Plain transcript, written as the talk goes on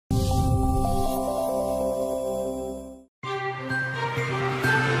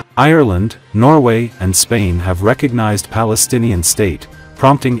Ireland, Norway, and Spain have recognized Palestinian state,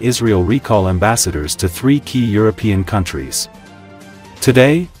 prompting Israel recall ambassadors to 3 key European countries.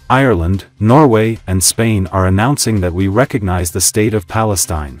 Today, Ireland, Norway, and Spain are announcing that we recognize the state of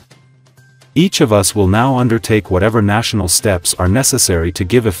Palestine. Each of us will now undertake whatever national steps are necessary to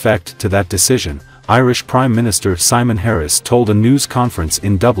give effect to that decision, Irish Prime Minister Simon Harris told a news conference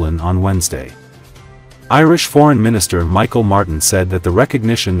in Dublin on Wednesday. Irish Foreign Minister Michael Martin said that the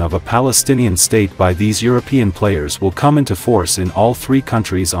recognition of a Palestinian state by these European players will come into force in all 3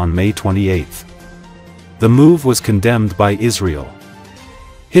 countries on May 28. The move was condemned by Israel.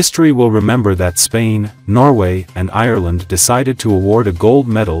 History will remember that Spain, Norway, and Ireland decided to award a gold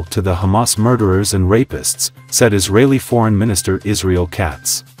medal to the Hamas murderers and rapists, said Israeli Foreign Minister Israel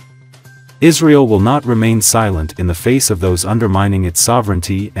Katz. Israel will not remain silent in the face of those undermining its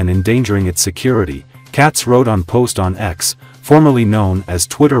sovereignty and endangering its security, Katz wrote on post on X, formerly known as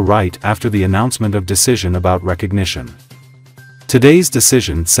Twitter, right after the announcement of decision about recognition. Today's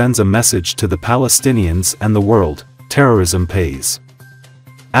decision sends a message to the Palestinians and the world: terrorism pays.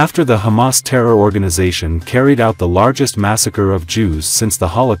 After the Hamas terror organization carried out the largest massacre of Jews since the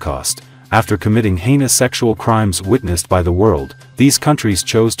Holocaust, after committing heinous sexual crimes witnessed by the world, these countries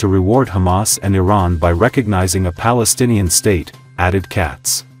chose to reward Hamas and Iran by recognizing a Palestinian state, added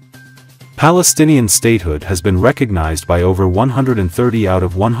Katz. Palestinian statehood has been recognized by over 130 out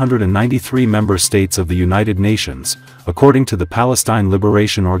of 193 member states of the United Nations, according to the Palestine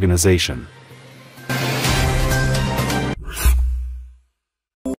Liberation Organization.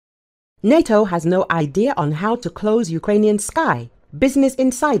 NATO has no idea on how to close Ukrainian sky. Business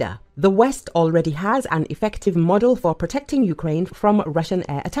Insider. The West already has an effective model for protecting Ukraine from Russian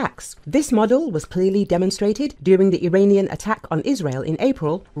air attacks. This model was clearly demonstrated during the Iranian attack on Israel in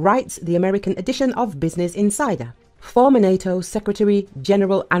April, writes the American edition of Business Insider. Former NATO Secretary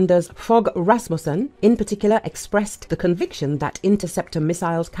General Anders Fogh Rasmussen, in particular, expressed the conviction that interceptor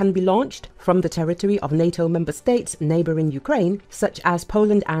missiles can be launched from the territory of NATO member states neighboring Ukraine, such as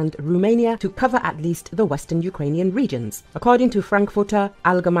Poland and Romania, to cover at least the western Ukrainian regions. According to Frankfurter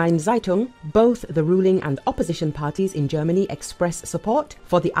Allgemeine Zeitung, both the ruling and opposition parties in Germany express support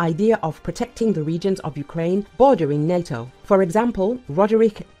for the idea of protecting the regions of Ukraine bordering NATO. For example,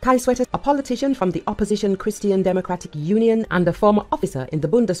 Roderick Kiev, a politician from the opposition Christian Democratic Union and a former officer in the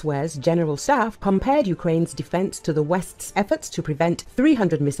Bundeswehr's general staff, compared Ukraine's defense to the West's efforts to prevent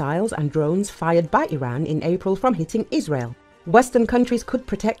 300 missiles and drones fired by Iran in April from hitting Israel. Western countries could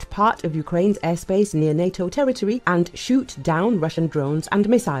protect part of Ukraine's airspace near NATO territory and shoot down Russian drones and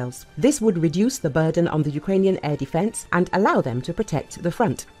missiles. This would reduce the burden on the Ukrainian air defense and allow them to protect the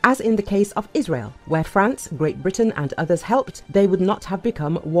front. As in the case of Israel, where France, Great Britain and others helped, they would not have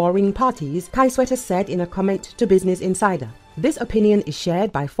become warring parties, Kiev said in a comment to Business Insider. This opinion is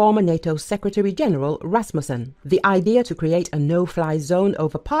shared by former NATO Secretary General Rasmussen. The idea to create a no-fly zone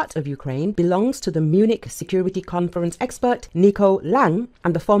over part of Ukraine belongs to the Munich Security Conference expert Nico Lang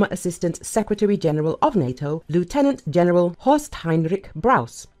and the former Assistant Secretary General of NATO, Lieutenant General Horst Heinrich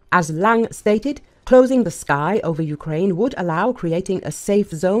Braus. As Lang stated, closing the sky over Ukraine would allow creating a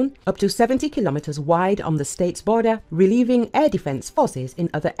safe zone up to 70 kilometers wide on the state's border, relieving air defense forces in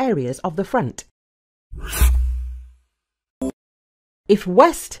other areas of the front. If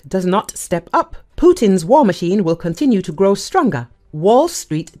West does not step up, Putin's war machine will continue to grow stronger. Wall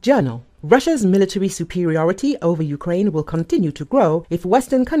Street Journal. Russia's military superiority over Ukraine will continue to grow if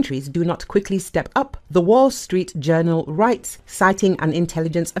Western countries do not quickly step up, the Wall Street Journal writes, citing an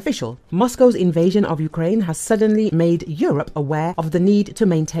intelligence official. Moscow's invasion of Ukraine has suddenly made Europe aware of the need to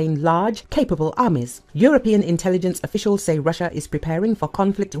maintain large, capable armies. European intelligence officials say Russia is preparing for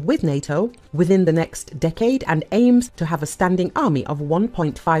conflict with NATO within the next decade and aims to have a standing army of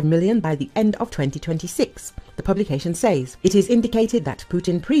 1.5 million by the end of 2026. The publication says it is indicated that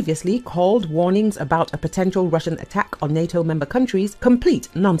Putin previously called warnings about a potential Russian attack on NATO member countries complete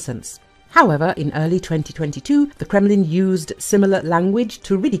nonsense. However, in early 2022, the Kremlin used similar language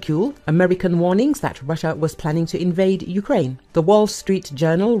to ridicule American warnings that Russia was planning to invade Ukraine. The Wall Street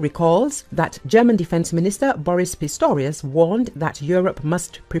Journal recalls that German Defense Minister Boris Pistorius warned that Europe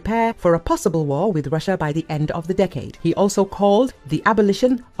must prepare for a possible war with Russia by the end of the decade. He also called the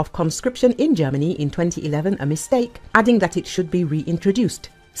abolition of conscription in Germany in 2011 a mistake, adding that it should be reintroduced.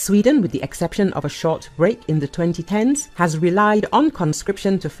 Sweden, with the exception of a short break in the 2010s, has relied on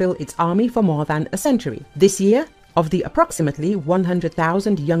conscription to fill its army for more than a century. This year, of the approximately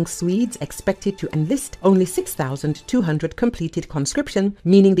 100,000 young Swedes expected to enlist, only 6,200 completed conscription,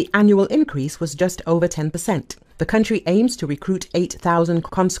 meaning the annual increase was just over 10%. The country aims to recruit 8,000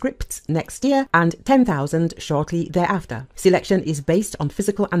 conscripts next year and 10,000 shortly thereafter. Selection is based on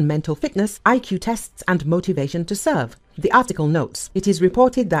physical and mental fitness, IQ tests, and motivation to serve. The article notes, it is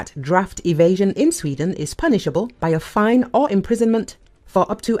reported that draft evasion in Sweden is punishable by a fine or imprisonment for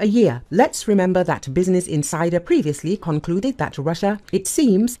up to a year. Let's remember that Business Insider previously concluded that Russia, it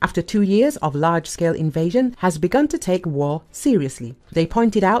seems, after 2 years of large-scale invasion, has begun to take war seriously. They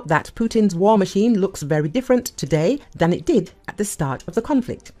pointed out that Putin's war machine looks very different today than it did at the start of the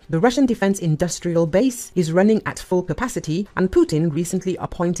conflict. The Russian defense industrial base is running at full capacity, and Putin recently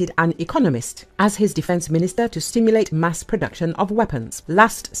appointed an economist as his defense minister to stimulate mass production of weapons.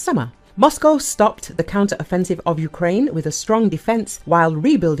 Last summer, Moscow stopped the counter-offensive of Ukraine with a strong defense while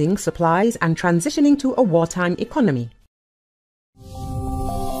rebuilding supplies and transitioning to a wartime economy.